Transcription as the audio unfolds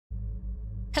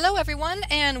Hello everyone,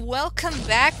 and welcome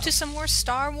back to some more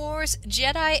Star Wars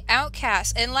Jedi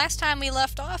Outcast. And last time we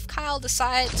left off, Kyle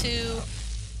decided to,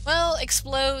 well,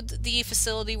 explode the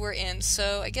facility we're in.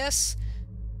 So I guess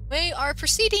we are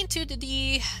proceeding to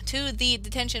the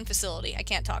detention facility. I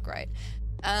can't talk right.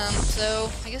 So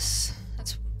I guess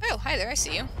that's... Oh, hi there, I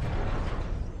see you.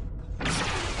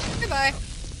 Goodbye.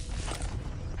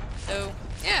 So,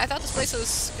 yeah, I thought this place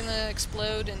was gonna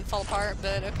explode and fall apart,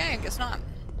 but okay, I guess not.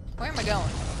 Where am I going?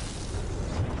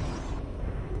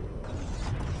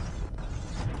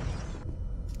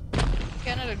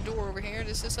 Got another door over here.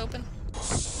 Does this open?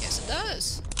 Yes, it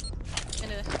does.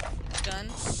 And a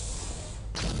gun.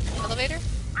 Elevator?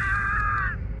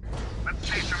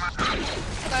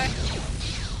 Bye.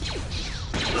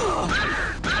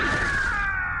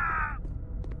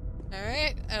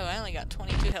 Alright. Oh, I only got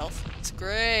 22 health. That's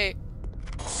great.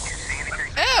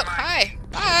 Oh, hi.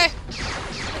 Bye.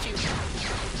 How'd you...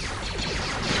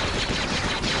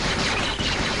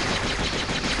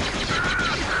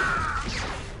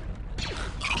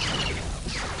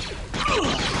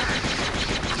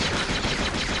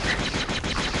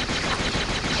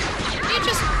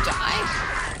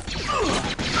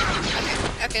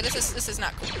 Okay, this is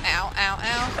not cool. Ow, ow,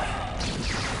 ow.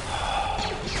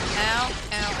 Ow,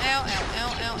 ow, ow, ow, ow,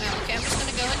 ow, ow. Okay, I'm just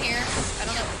gonna go in here. I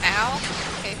don't know. Ow.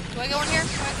 Okay, do I go in here?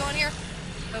 Do I go in here?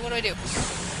 What do I do?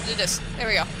 Do this. There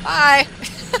we go. Bye!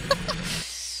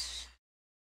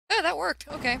 Oh, that worked.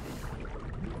 Okay.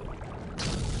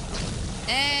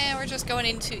 And we're just going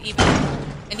into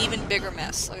an even bigger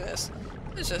mess. Look at this.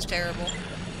 This is just terrible.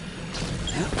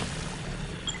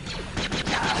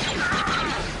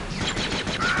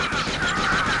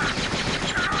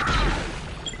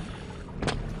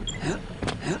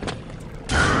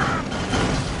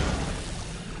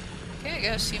 Okay, I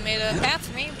guess you made a path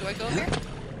for me. Do I go up here?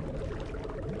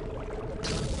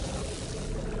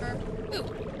 Or, ooh,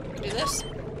 do this.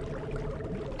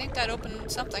 I think that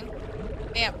opened something.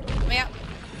 Yeah, yeah.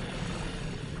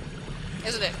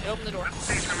 Isn't it? It opened the door.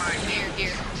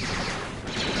 Here.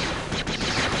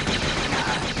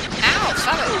 Ow!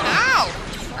 Stop it! Ow!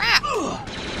 Crap!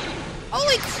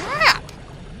 Holy crap!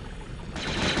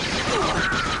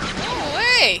 No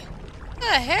way! What the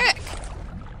heck?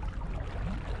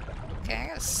 Okay, I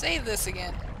gotta save this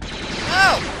again.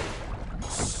 No!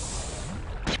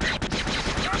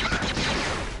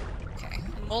 Okay,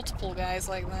 multiple guys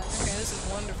like that. Okay, this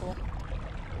is wonderful.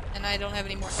 And I don't have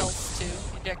any more health to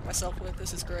inject myself with.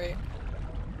 This is great.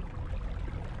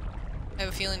 I have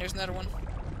a feeling there's another one.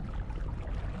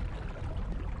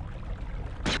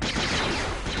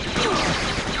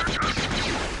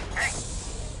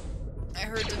 I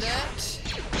heard that.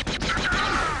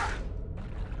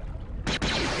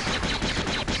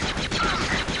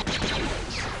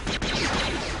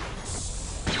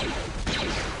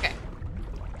 Okay.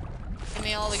 Give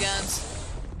me all the guns.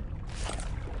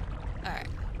 Alright.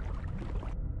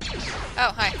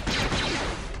 Oh, hi.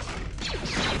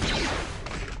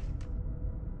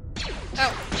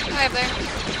 Oh, hi up there.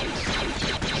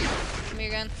 Give me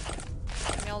your gun.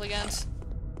 Give me all the guns.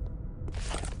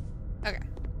 Okay.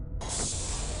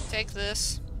 Take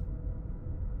this.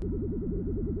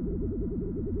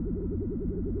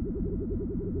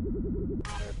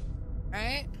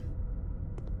 Alright.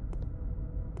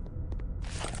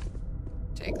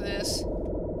 Take this.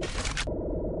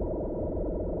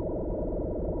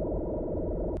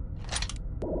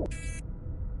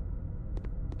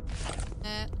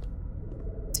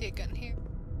 See a gun here.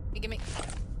 Gimme.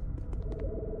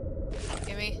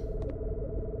 Gimme.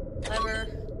 Lever.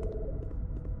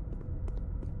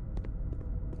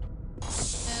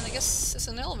 And I guess it's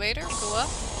an elevator. Go up.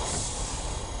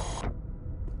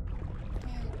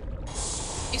 Yeah.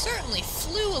 He certainly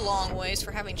flew a long ways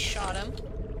for having shot him.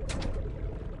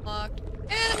 Locked.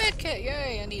 And a medkit!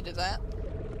 Yay, I needed that.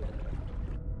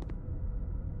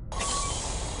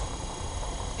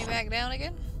 Me back down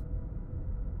again?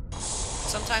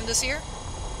 Sometime this year?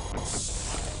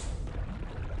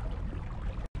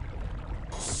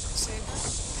 Save her.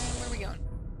 And where are we going?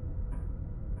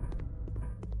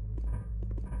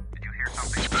 Did you hear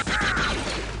something?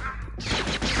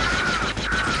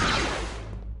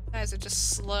 Guys are just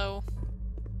slow.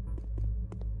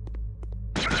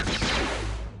 Or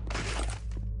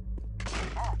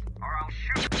I'll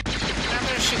shoot. I'm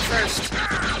gonna shoot first.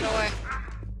 No way.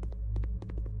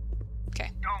 Okay.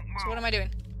 Don't move. So what am I doing?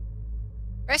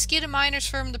 Rescue the miners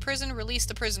from the prison, release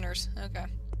the prisoners. Okay.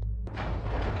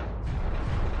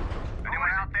 Anyone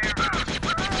out there?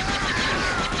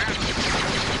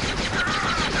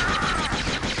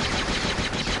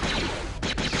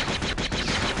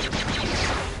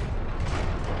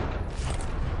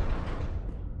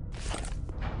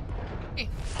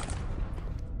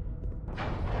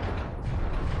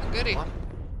 goody. Come on.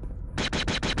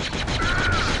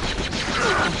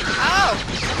 Ow!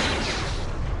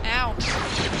 Ow.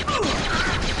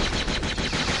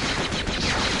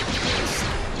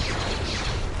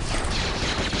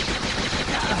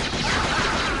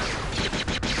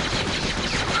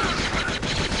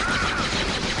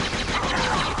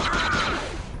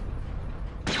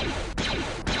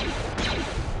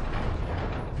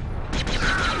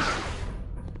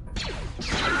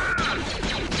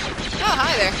 Oh,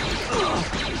 hi there.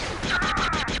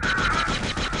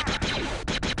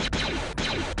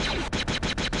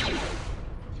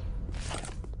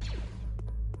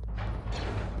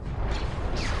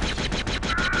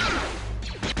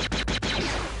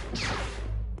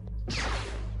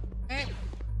 Alright.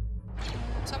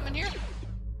 Something in here?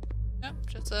 Nope,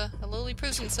 just a lowly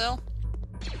prison cell.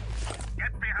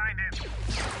 Get behind him.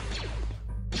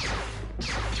 Hey,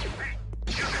 you there.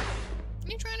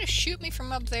 Are you trying to shoot me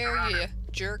from up there, you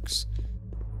jerks?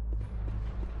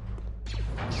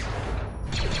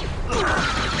 Your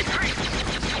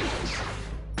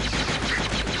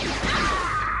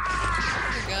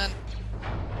gun.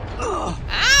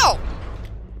 Ow!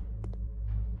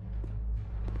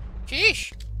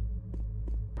 Sheesh!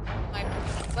 My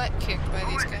butt kicked by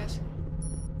these guys.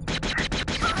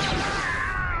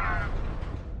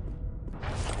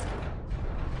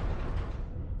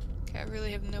 Okay, I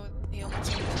really have no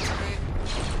ailments on this. Great.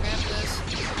 Grab this.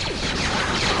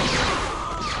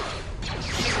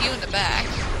 Shoot you in the back.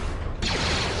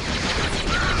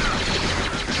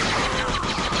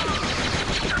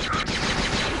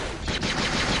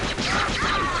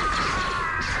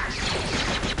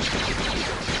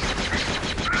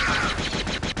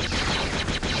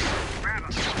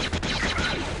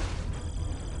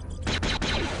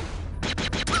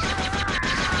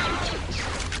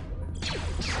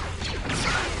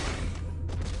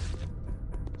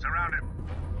 Surround him.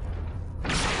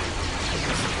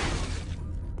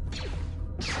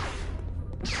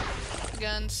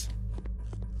 Guns.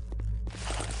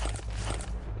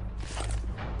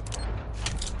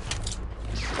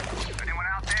 Anyone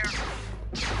out there?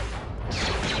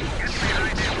 Get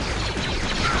behind him.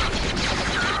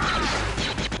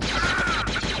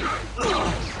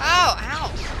 Ow! Ow!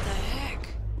 What the heck?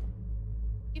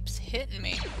 Keeps hitting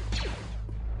me.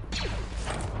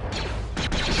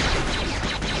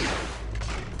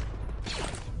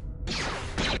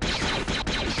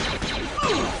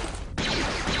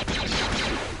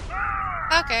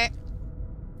 Okay.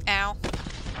 Ow. This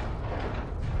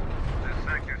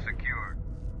sector secured.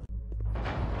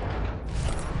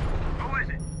 Who is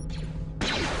it?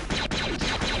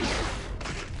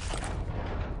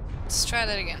 Let's try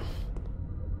that again.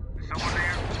 Is someone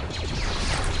there?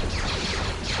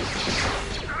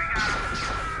 We got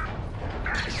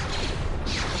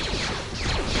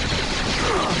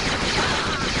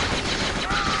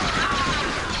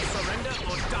Surrender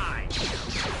or die.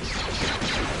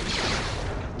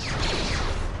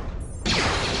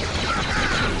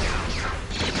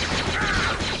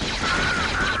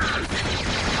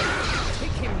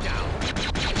 Take him down. Take him down.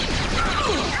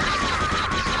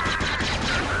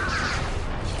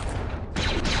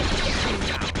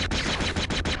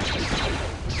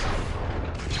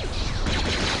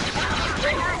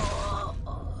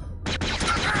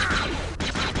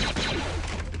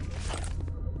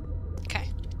 Okay.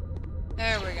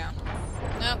 There we go.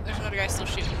 Nope, there's another guy still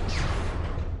shooting.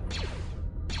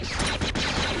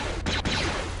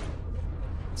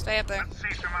 Stay up there. Let's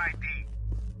see some ID.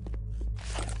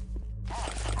 Oh,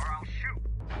 or I'll shoot.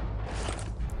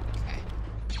 Okay.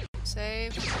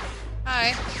 Save.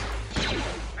 Hi.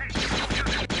 Hey, you there.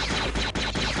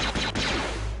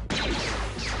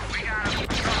 We got him.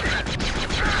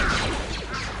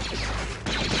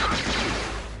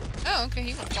 Oh, okay,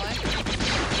 he went flying.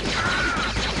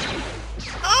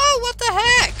 Oh, what the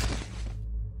heck?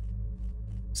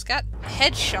 Just got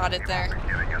headshotted there. Wasn't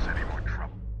giving us any more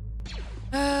trouble.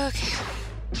 Okay.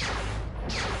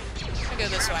 I'll go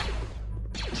this way.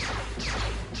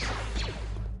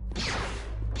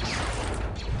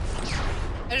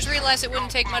 I just realized it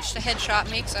wouldn't take much to headshot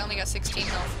me because I only got 16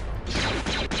 health.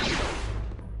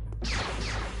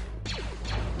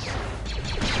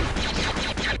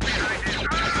 Get behind him.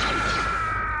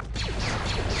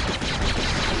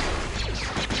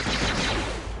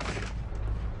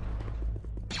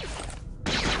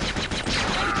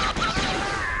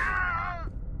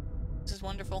 This is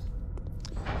wonderful.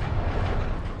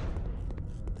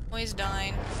 Oh, he's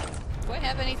dying. Do I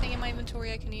have anything in my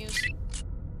inventory I can use?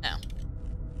 No.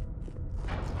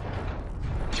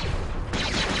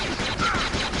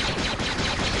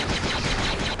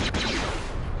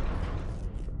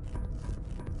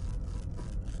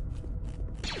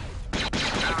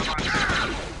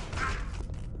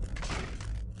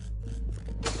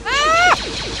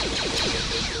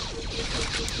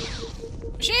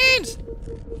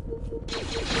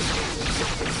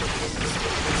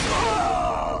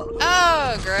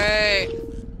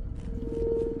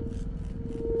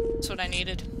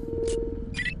 needed.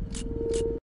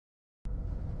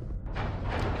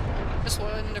 Just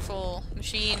wonderful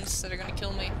machines that are gonna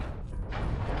kill me.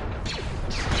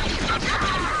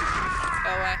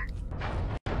 Go away.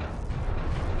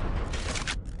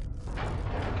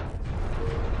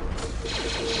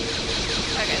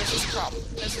 Okay, this is a problem.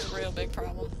 This is a real big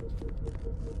problem.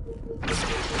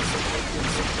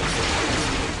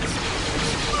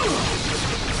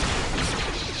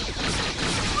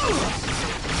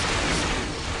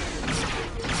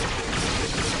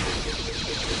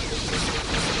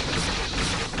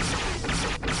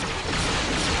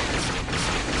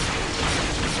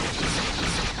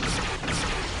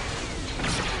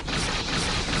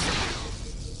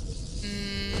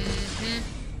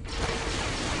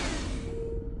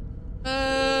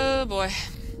 Oh boy.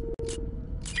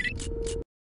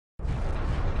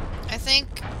 I think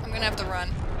I'm gonna have to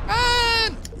run.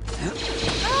 Run! Run,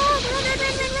 run, run,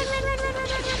 run, run, run, run, run, run,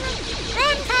 run, run, run!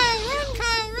 Run, Kyle! Run,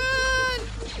 Kyle! Run!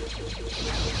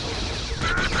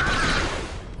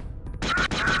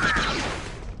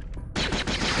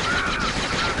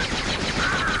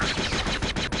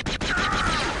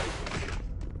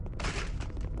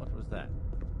 What was that?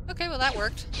 Okay, well that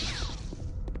worked.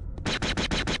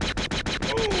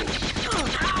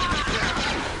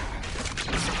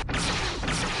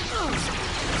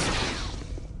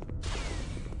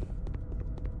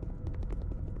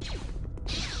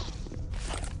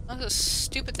 All those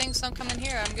stupid things don't come in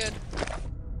here, I'm good.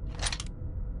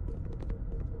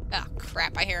 Ah,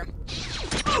 crap, I hear him.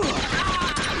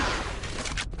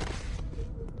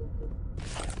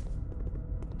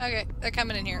 Okay, they're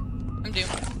coming in here. I'm doomed.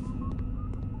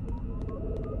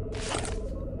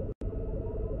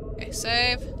 Okay,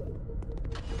 save.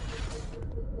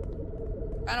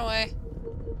 Run away.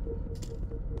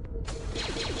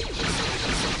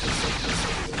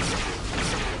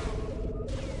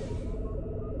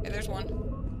 Okay, there's one.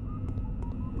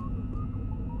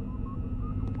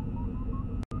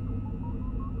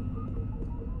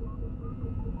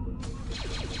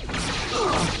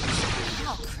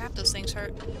 Oh crap, those things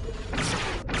hurt.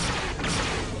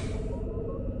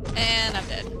 And I'm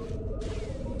dead.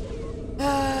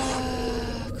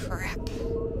 Crap.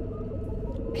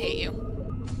 I hate you.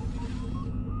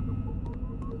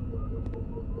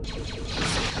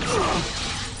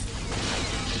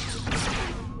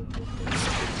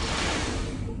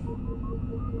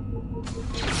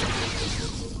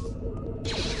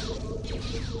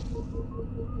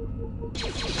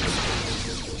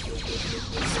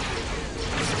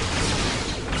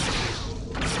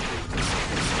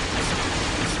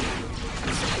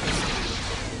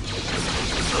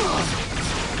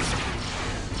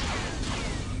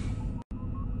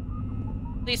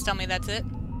 Please tell me that's it.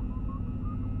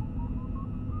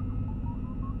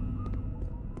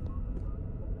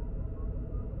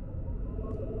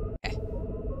 Okay.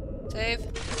 Save.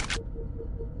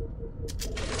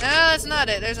 No, that's not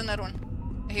it. There's another one.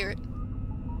 I hear it.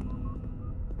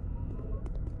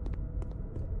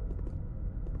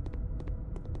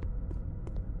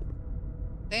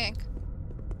 Think.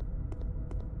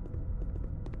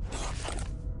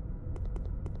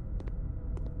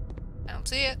 I don't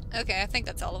see it. Okay, I think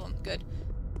that's all of them. Good.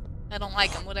 I don't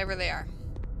like them, whatever they are.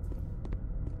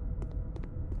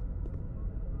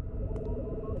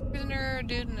 Prisoner,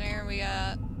 dude in there. We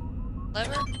got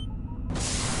lever.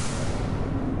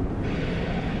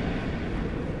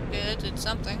 Good, did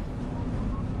something.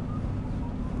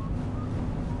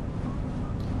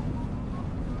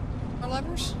 More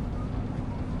levers?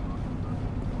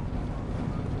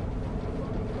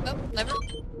 Oh, lever.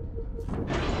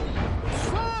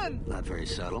 Not very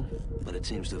subtle, but it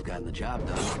seems to have gotten the job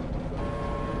done.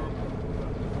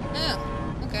 Oh,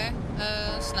 okay.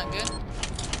 That's not good.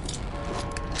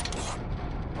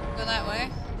 Go that way.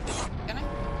 Can I?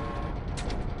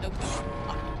 Nope.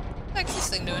 What's this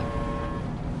thing doing?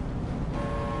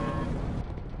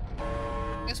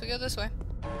 Guess we go this way.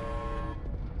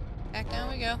 Back down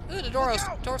we go. Ooh, the door's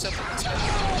open. Let's go.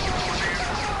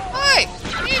 Hey!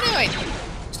 What are you doing?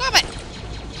 Stop it!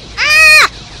 Ah!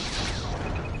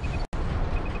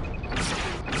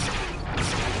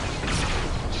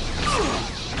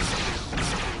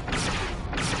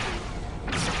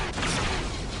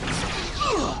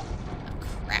 Oh,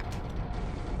 crap.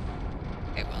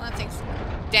 Okay, well that thing's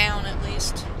down at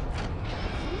least.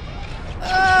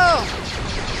 Oh!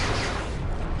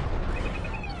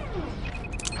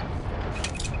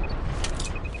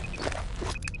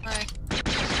 Hi.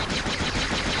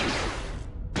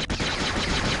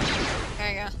 There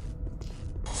you go.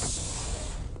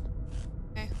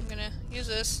 Okay, I'm gonna use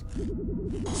this.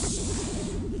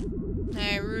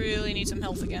 I really need some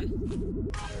health again.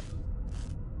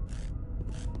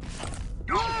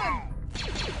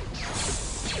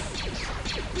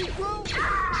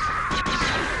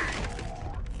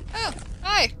 Oh,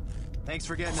 hi. Thanks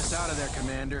for getting us out of there,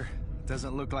 Commander.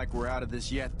 Doesn't look like we're out of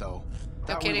this yet, though.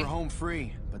 Thought we kidding. were home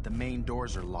free, but the main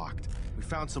doors are locked. We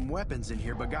found some weapons in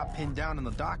here, but got pinned down in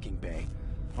the docking bay.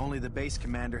 Only the base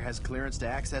commander has clearance to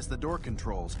access the door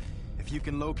controls. If you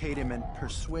can locate him and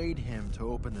persuade him to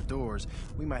open the doors,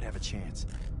 we might have a chance.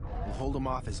 We'll hold him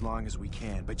off as long as we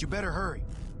can, but you better hurry.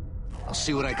 I'll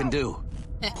see what I can do.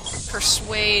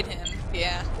 Persuade him,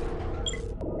 yeah.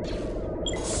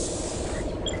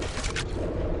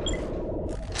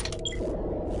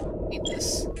 Need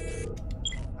this.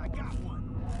 I got one.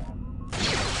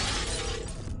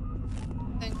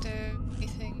 I think there's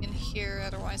anything in here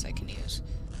otherwise I can use.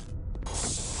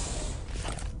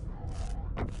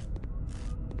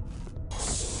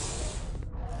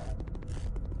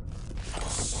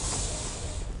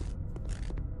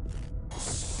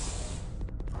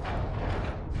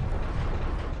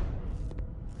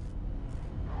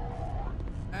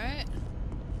 Alright.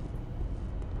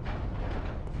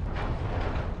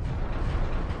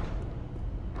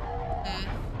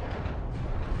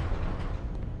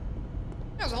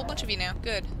 There's a whole bunch of you now.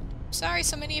 Good. Sorry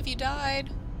so many of you died.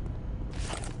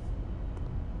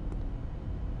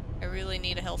 I really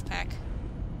need a health pack.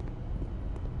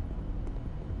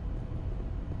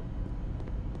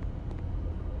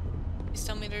 Please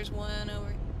tell me there's one over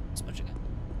here. There's a bunch of guns,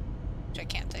 which I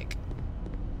can't take.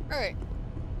 Alright.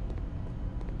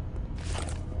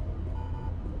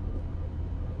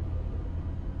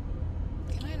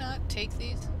 Can I not take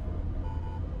these?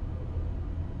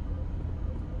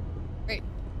 Great.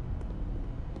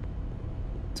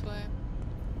 This way.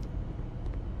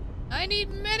 I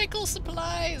need medical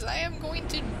supplies! I am going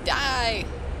to die!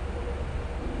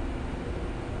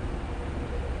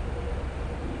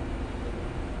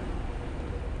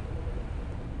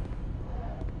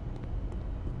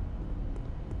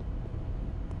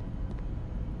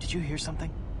 Did you hear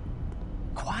something?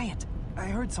 Quiet! I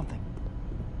heard something.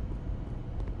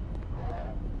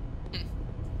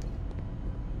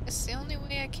 Guess the only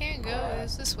way I can go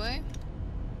is this way.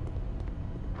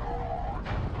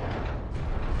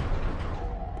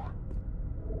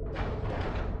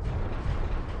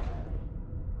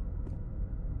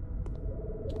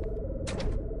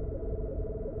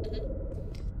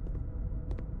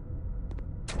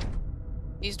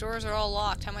 These doors are all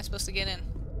locked. How am I supposed to get in?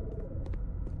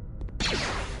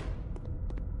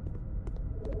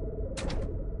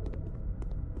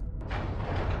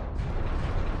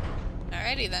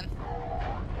 Alrighty then.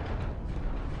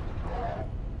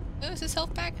 Oh, is this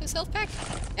health pack? Is health pack?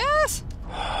 Yes!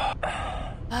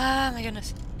 Ah, my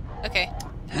goodness. Okay.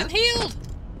 I'm healed!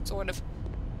 Sort of.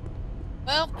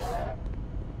 Well,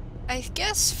 I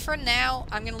guess for now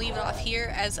I'm gonna leave it off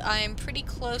here as I'm pretty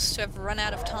close to have run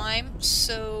out of time,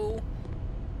 so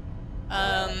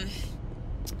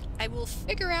I will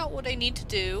figure out what I need to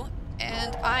do,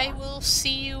 and I will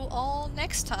see you all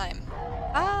next time.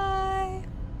 Bye!